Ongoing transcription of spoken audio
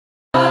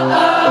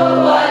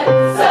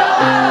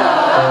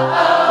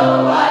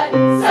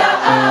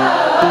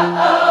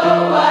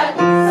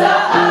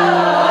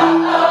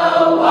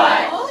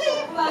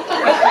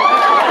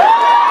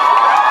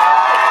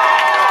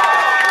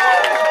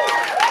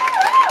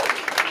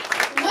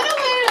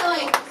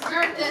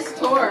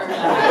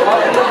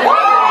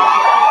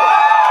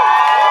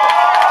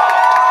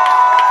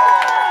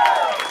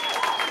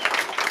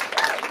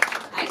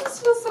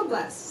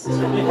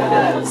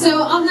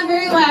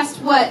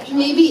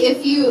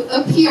You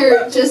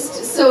appear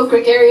just so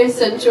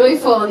gregarious and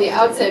joyful on the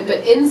outside,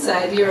 but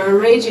inside you're a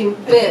raging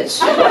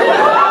bitch.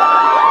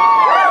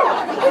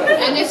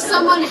 And if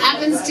someone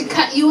happens to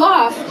cut you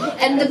off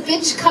and the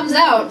bitch comes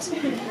out,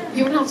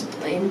 you're not to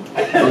blame.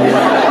 Like,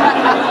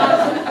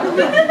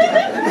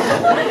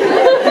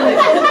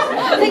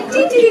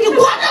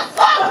 what the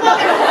fuck,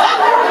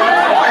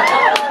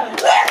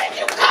 motherfucker? Where did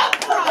you come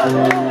from?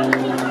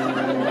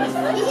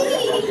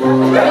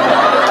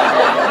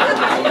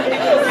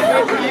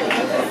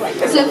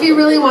 So if you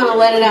really want to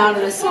let it out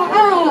in a song,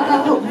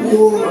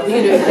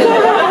 you know.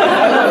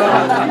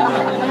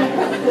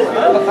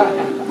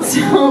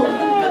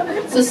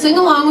 So sing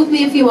along with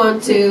me if you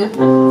want to.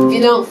 If you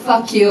don't,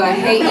 fuck you. I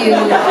hate you.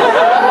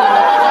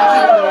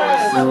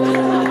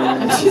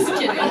 I'm just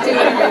kidding. Do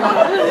whatever you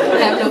want. I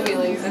have no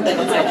feelings.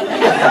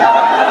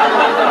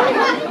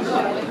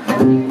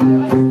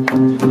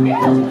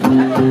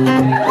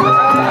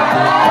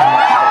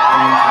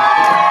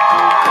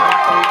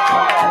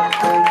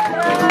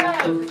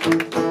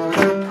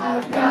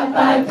 I've got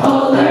bipolar.